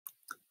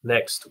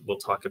Next, we'll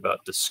talk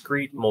about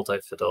discrete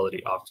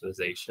multi-fidelity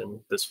optimization.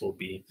 This will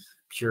be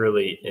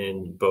purely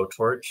in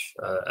BowTorch,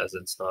 as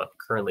it's not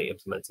currently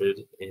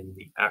implemented in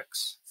the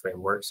Axe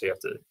framework, so you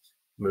have to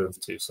move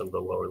to some of the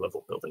lower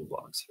level building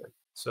blocks here.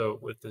 So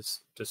with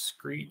this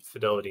discrete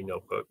fidelity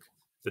notebook,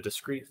 the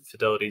discrete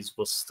fidelities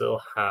will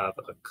still have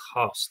a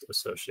cost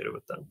associated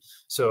with them.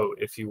 So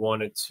if you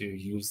wanted to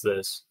use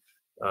this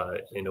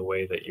in a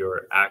way that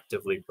you're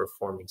actively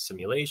performing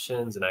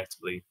simulations and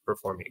actively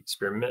performing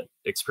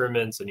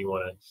experiments, and you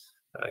want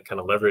to kind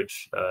of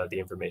leverage the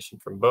information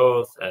from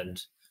both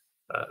and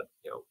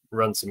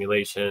run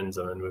simulations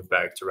and then move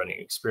back to running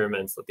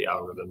experiments, let the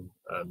algorithm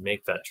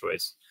make that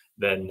choice,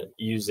 then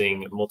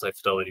using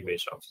multi-fidelity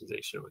based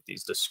optimization with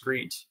these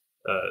discrete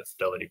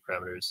fidelity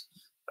parameters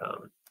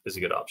is a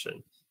good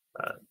option.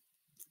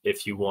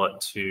 If you want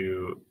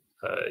to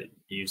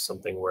use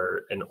something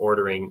where an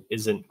ordering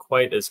isn't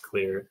quite as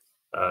clear,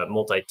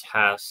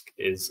 multitask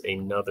is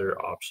another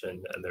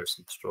option, and there's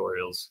some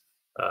tutorials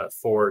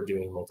for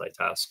doing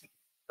multitask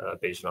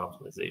Bayesian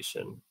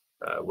optimization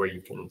where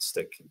you can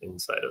stick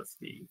inside of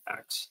the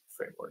Axe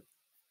framework.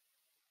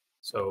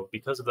 So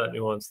because of that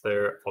nuance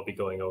there, I'll be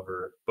going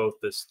over both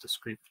this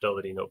discrete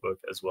fidelity notebook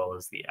as well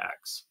as the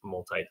Axe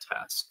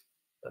multitask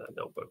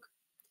notebook.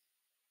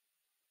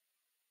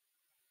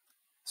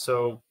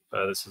 So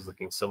this is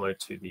looking similar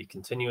to the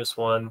continuous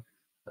one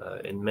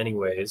in many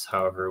ways.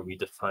 However, we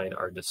define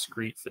our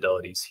discrete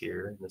fidelities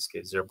here, in this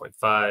case 0.5,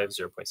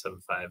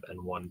 0.75, and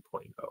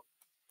 1.0.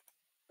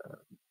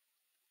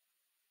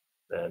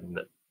 Then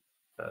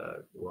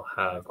we'll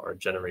have our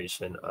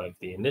generation of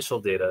the initial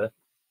data.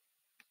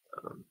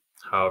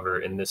 However,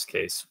 in this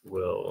case,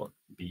 we'll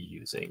be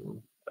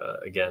using,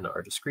 again,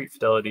 our discrete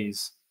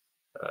fidelities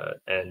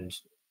and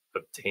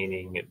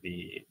obtaining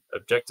the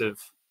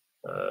objective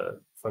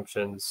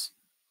functions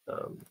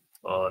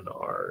on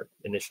our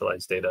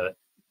initialized data.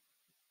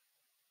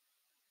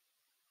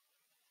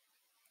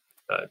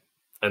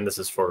 And this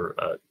is for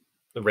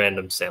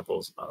random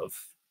samples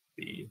of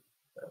the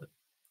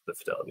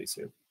fidelities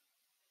here.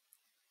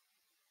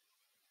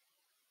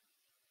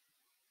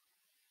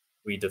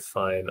 We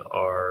define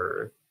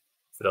our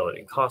fidelity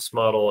and cost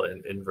model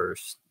and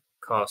inverse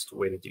cost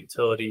weighted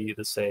utility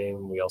the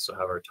same. We also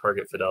have our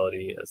target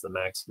fidelity as the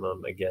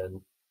maximum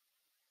again.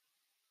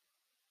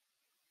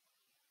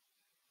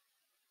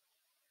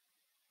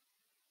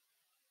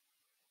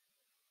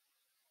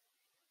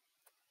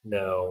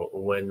 Now,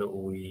 when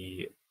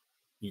we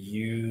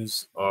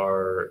use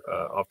our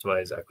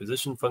optimize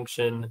acquisition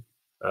function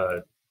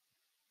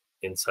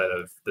inside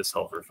of this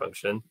helper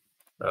function,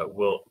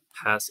 we'll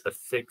pass a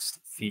fixed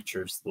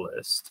features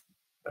list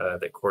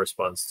that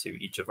corresponds to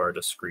each of our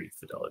discrete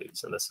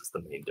fidelities, and this is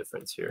the main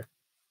difference here.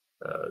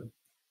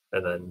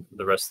 And then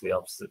the rest of the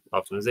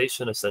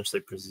optimization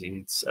essentially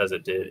proceeds as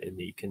it did in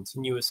the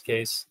continuous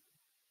case.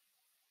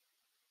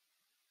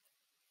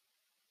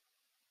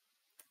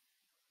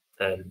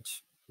 And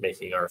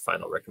making our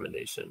final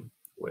recommendation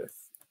with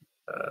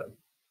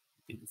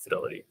the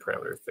fidelity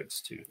parameter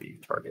fixed to the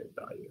target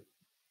value.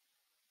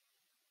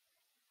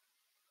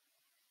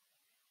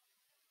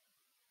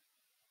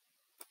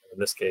 In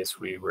this case,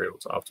 we were able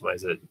to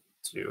optimize it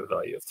to a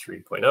value of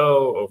 3.0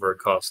 over a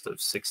cost of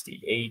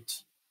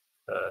 68.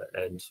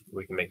 And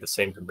we can make the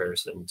same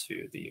comparison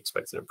to the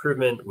expected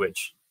improvement,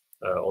 which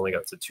only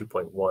got to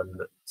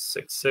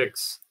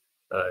 2.166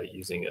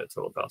 using a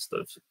total cost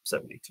of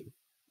 72.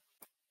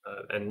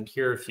 And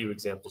here are a few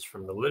examples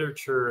from the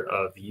literature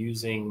of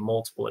using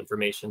multiple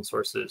information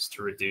sources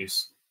to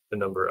reduce the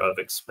number of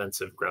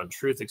expensive ground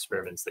truth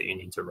experiments that you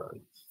need to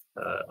run.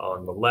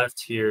 On the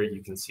left here,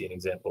 you can see an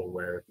example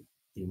where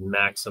the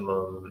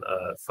maximum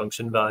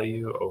function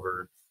value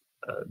over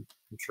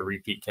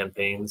repeat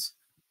campaigns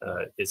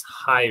is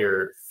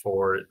higher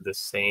for the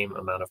same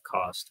amount of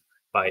cost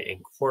by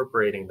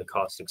incorporating the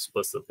cost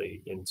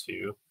explicitly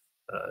into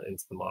the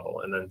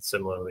model. And then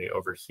similarly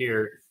over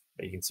here,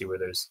 you can see where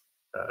there's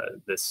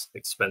this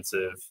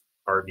expensive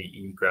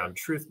RVE ground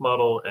truth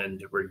model,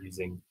 and we're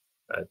using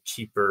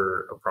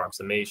cheaper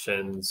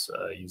approximations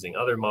using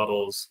other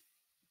models,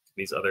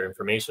 these other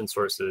information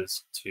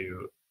sources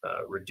to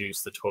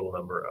reduce the total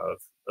number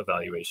of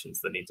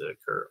evaluations that need to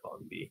occur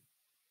on the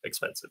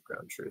expensive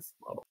ground truth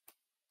model.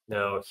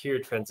 Now here,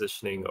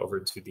 transitioning over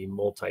to the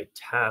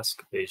multitask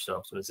Bayesian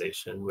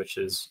optimization, which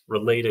is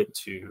related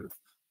to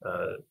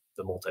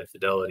the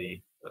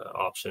multi-fidelity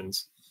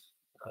options.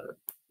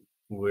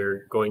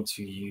 We're going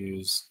to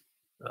use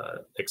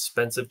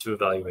expensive to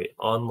evaluate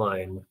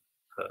online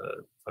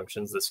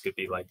functions. This could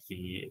be like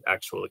the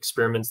actual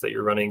experiments that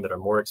you're running that are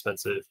more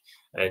expensive,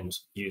 and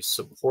use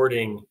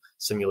supporting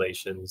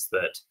simulations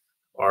that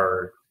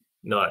are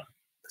not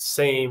the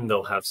same.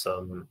 They'll have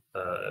some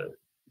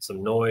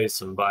noise,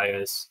 some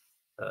bias,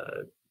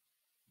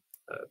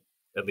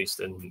 at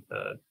least in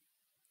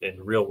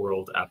real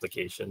world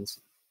applications,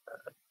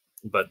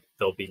 but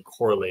they'll be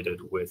correlated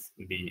with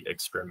the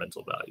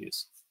experimental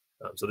values.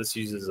 So this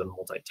uses a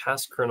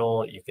multitask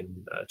kernel. You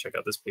can check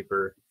out this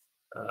paper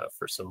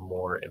for some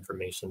more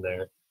information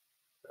there.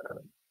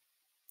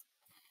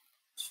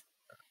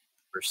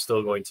 we're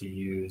still going to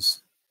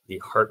use the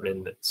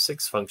Hartman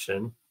 6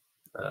 function,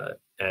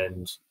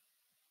 and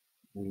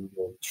we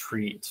will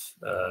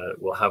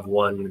we'll have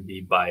one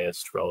be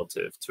biased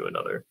relative to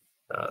another.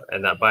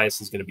 And that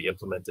bias is going to be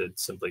implemented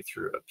simply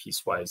through a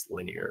piecewise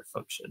linear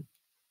function.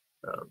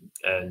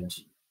 And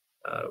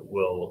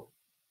we'll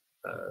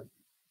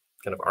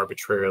kind of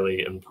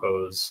arbitrarily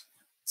impose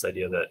this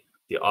idea that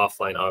the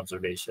offline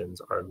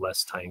observations are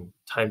less time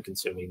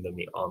consuming than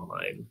the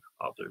online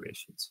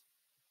observations.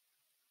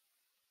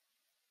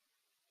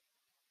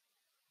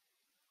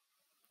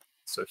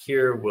 So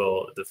here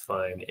we'll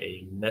define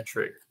a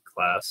metric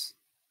class,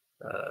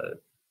 the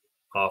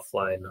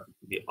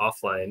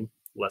offline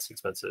less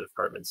expensive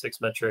Hartman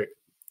 6 metric,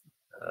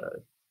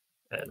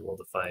 and we'll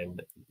define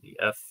the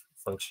f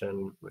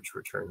function, which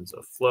returns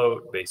a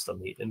float based on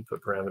the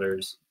input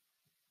parameters.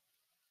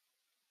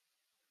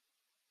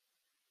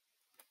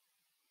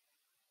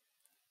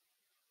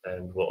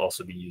 And we'll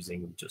also be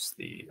using just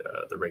the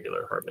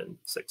regular Hartman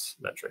 6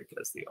 metric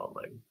as the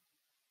online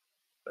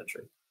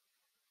metric.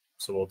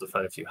 So we'll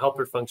define a few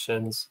helper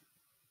functions.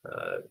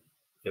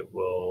 It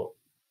will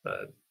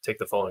take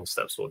the following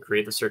steps. We'll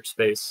create the search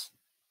space,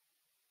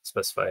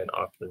 specify an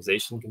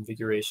optimization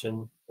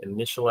configuration,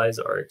 initialize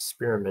our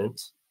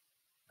experiment,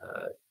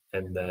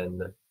 and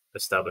then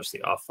establish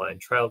the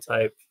offline trial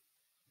type,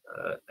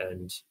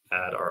 and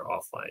add our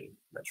offline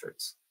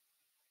metrics.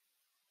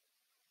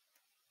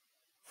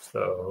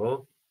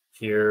 So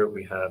here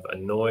we have a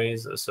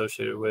noise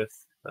associated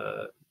with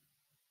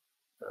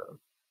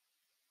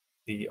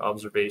the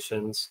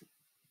observations.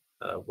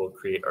 We'll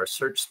create our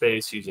search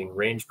space using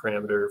range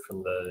parameter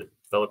from the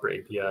developer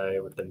API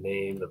with the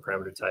name, the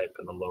parameter type,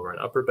 and the lower and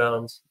upper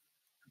bounds.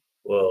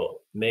 We'll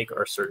make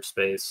our search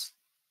space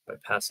by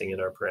passing in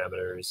our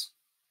parameters.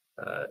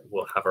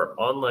 We'll have our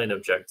online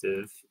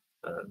objective,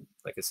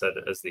 like I said,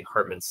 as the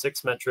Hartman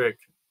 6 metric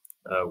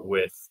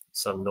with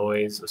some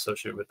noise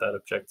associated with that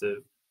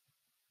objective.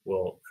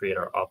 We'll create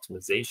our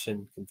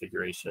optimization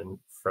configuration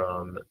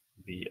from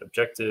the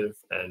objective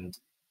and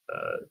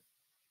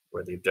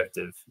where the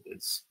objective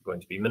is going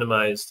to be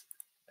minimized.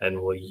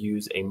 And we'll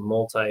use a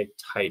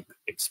multi-type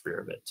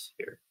experiment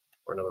here,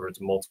 or in other words,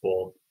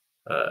 multiple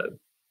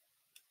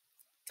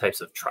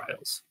types of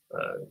trials.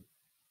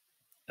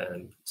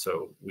 And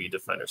so we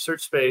define our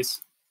search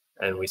space,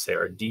 and we say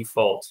our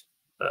default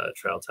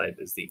trial type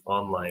is the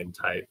online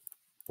type.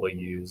 We'll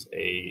use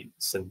a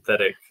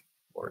synthetic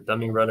or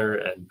dummy runner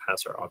and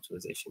pass our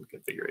optimization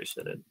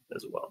configuration in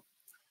as well.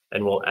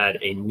 And we'll add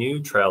a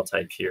new trial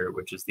type here,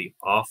 which is the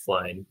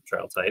offline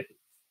trial type,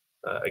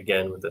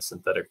 again with a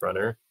synthetic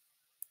runner,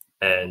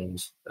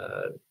 and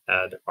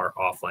add our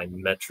offline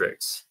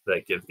metrics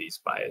that give these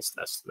biased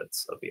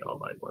estimates of the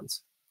online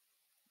ones.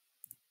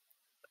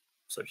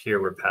 So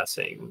here we're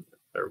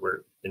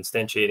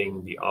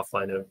instantiating the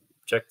offline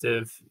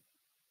objective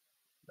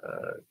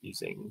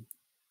using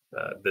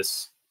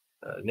this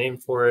name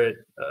for it,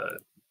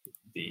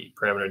 the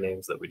parameter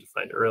names that we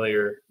defined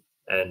earlier,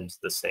 and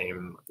the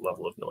same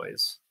level of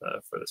noise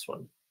for this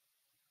one.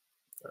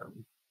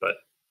 But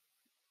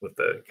with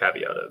the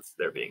caveat of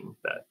there being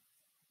that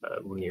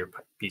linear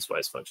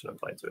piecewise function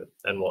applied to it.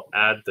 And we'll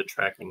add the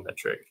tracking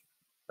metric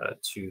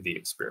to the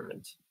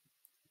experiment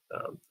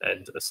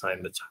and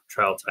assign the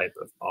trial type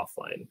of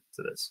offline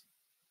to this.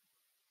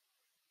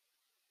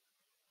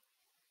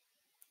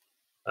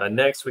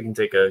 Next, we can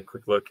take a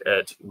quick look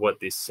at what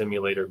the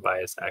simulator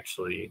bias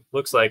actually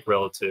looks like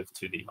relative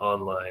to the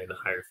online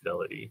higher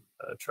fidelity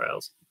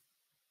trials.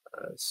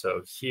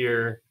 So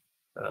here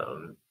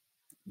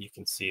you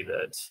can see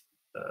that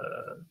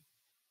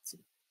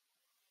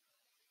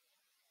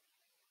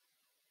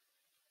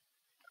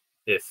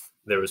if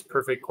there was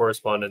perfect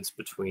correspondence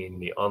between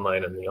the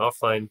online and the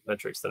offline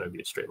metrics, then it would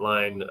be a straight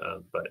line,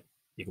 but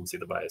you can see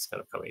the bias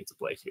kind of coming into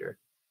play here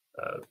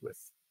with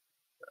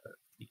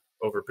the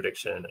over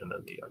prediction and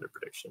then the under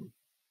prediction.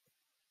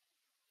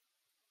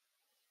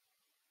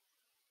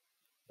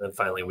 And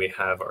finally, we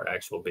have our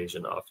actual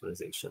Bayesian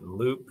optimization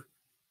loop.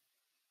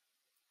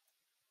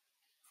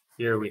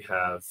 Here we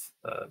have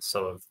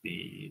some of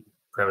the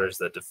parameters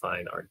that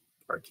define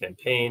our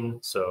campaign.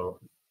 So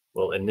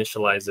we'll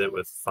initialize it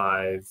with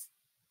 5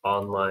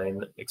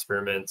 online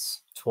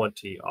experiments,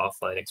 20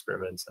 offline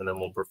experiments, and then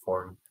we'll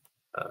perform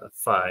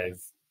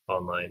 5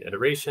 online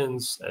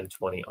iterations and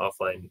 20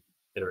 offline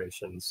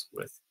iterations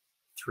with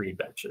 3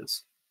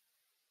 batches.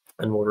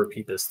 And we'll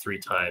repeat this 3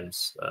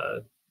 times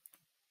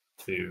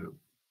to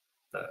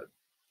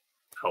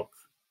help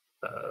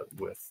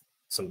with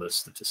some of the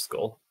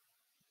statistical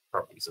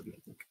properties of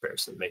making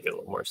comparison, make it a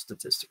little more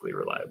statistically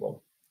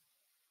reliable.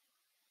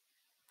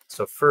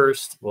 So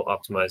first, we'll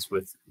optimize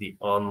with the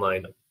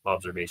online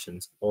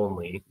observations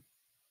only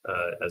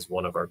as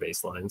one of our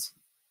baselines.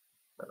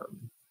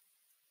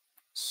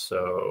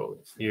 So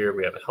here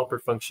we have a helper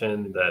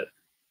function that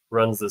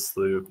runs this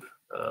loop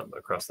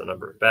across the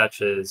number of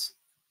batches.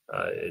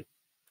 It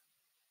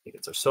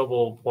gets our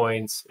Sobel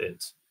points.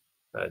 It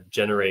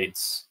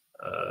generates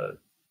a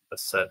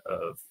set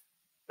of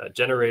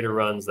generator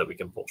runs that we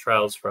can pull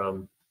trials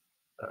from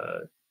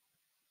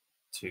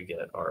to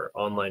get our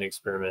online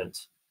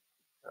experiment,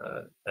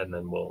 and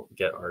then we'll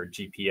get our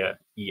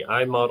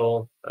GPEI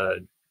model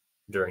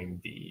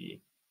during the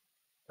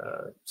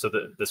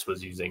this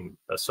was using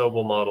a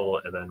Sobel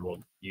model, and then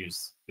we'll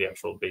use the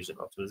actual Bayesian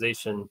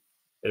optimization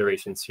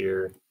iterations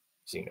here,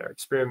 using our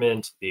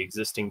experiment, the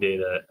existing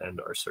data, and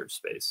our search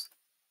space.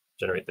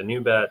 Generate the new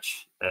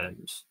batch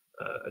and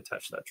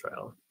attach that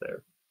trial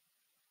there.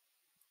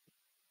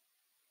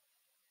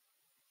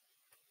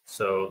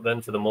 So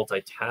then for the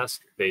multitask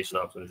Bayesian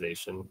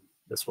optimization,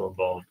 this will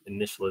involve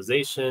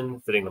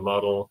initialization, fitting the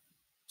model,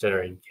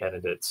 generating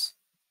candidates,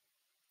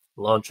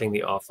 launching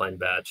the offline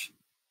batch,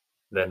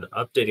 then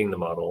updating the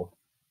model,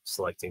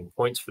 selecting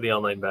points for the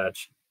online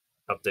batch,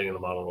 updating the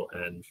model,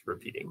 and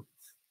repeating.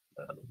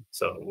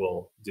 So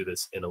we'll do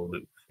this in a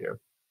loop here.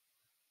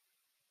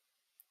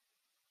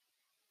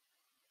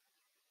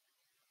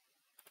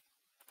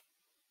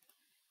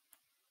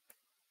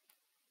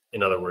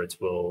 In other words,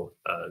 we'll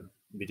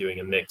be doing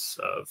a mix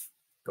of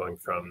going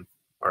from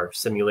our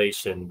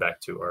simulation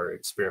back to our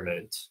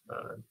experiment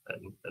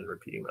and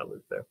repeating that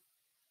loop there.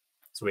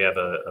 So we have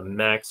a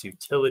max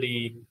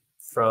utility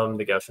from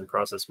the Gaussian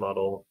process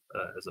model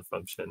as a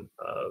function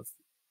of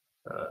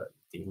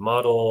the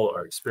model,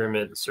 our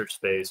experiment, the search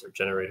space, our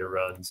generator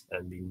runs,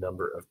 and the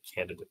number of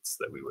candidates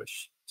that we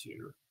wish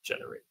to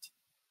generate.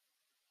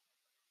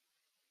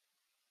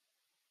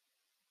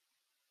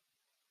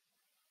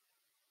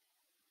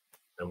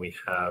 And we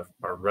have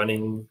our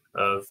running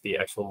of the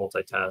actual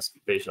multitask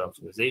Bayesian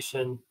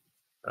optimization,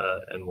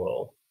 and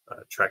we'll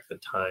track the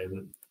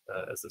time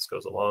as this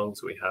goes along.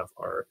 So we have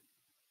our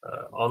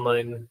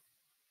online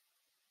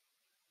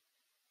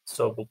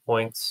Sobel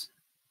points.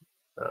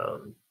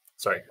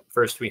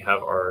 First we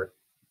have our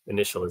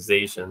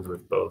initializations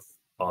with both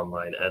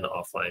online and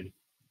offline.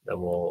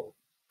 Then we'll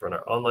run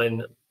our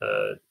online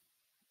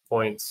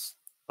points,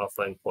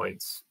 offline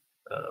points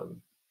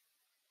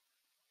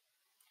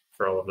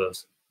for all of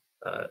those,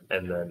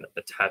 and then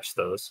attach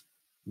those.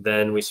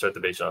 Then we start the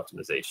Bayesian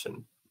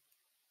optimization,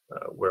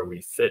 where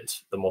we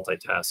fit the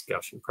multitask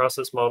Gaussian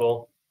process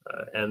model.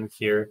 And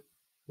here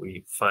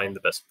we find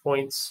the best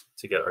points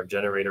to get our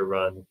generator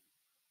run.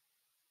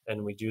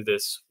 And we do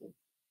this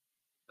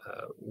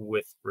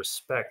with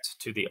respect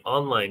to the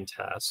online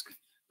task,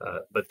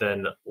 but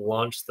then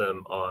launch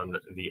them on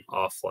the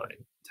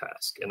offline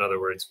task. In other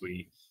words,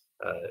 we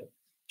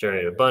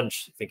generate a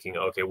bunch thinking,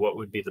 okay, what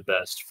would be the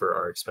best for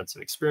our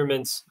expensive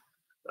experiments?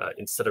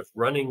 Instead of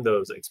running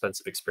those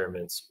expensive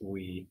experiments,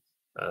 we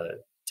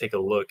take a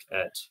look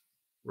at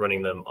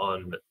running them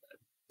on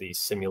the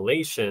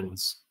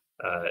simulations.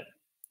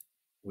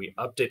 We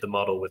update the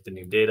model with the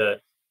new data,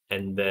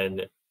 and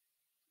then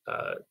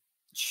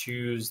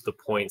choose the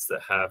points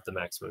that have the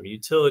maximum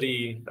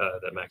utility,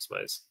 that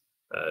maximize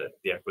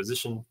the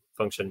acquisition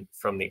function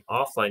from the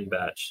offline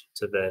batch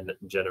to then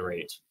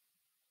generate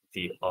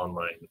the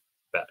online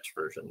batch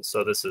version.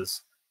 So this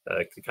is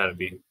could kind of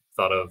be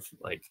thought of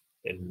like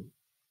in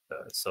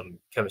some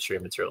chemistry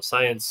and material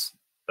science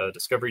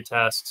discovery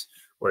tasks,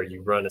 where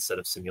you run a set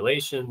of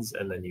simulations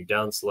and then you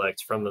down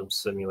select from those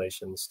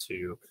simulations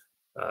to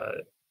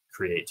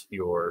create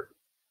your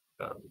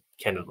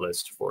candidate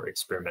list for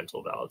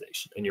experimental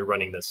validation. And you're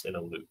running this in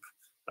a loop,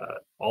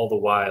 all the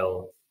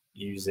while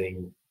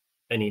using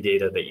any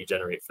data that you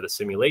generate for the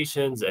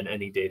simulations and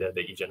any data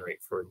that you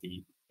generate for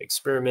the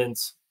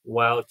experiments,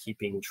 while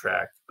keeping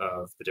track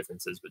of the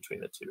differences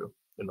between the two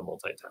in the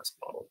multitask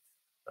model.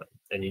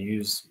 And you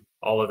use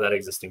all of that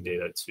existing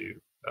data to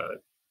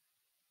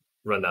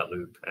run that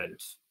loop and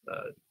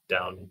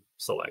down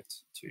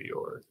select to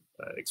your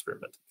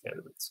experimental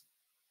candidates.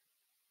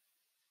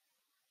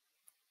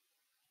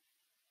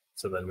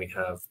 So then we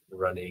have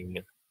running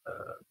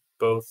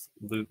both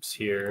loops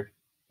here,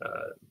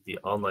 the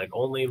online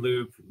only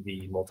loop,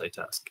 the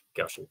multitask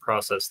Gaussian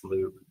process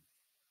loop,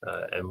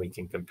 and we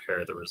can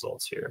compare the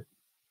results here.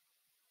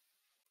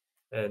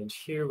 And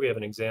here we have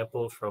an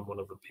example from one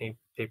of the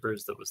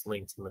papers that was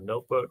linked in the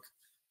notebook,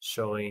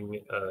 showing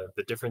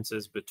the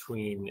differences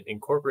between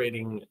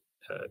incorporating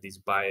these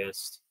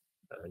biased,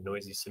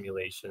 noisy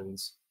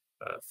simulations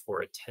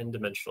for a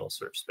 10-dimensional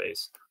search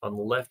space. On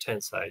the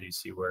left-hand side, you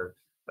see where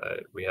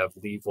we have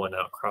leave one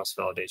out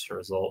cross-validation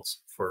results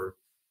for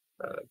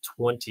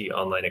 20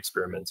 online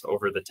experiments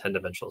over the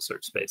 10-dimensional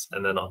search space.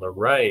 And then on the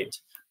right,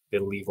 the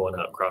leave one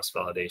out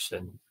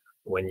cross-validation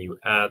when you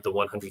add the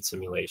 100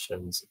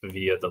 simulations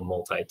via the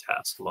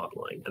multitask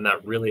modeling. And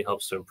that really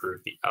helps to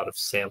improve the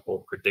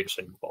out-of-sample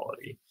prediction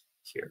quality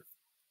here.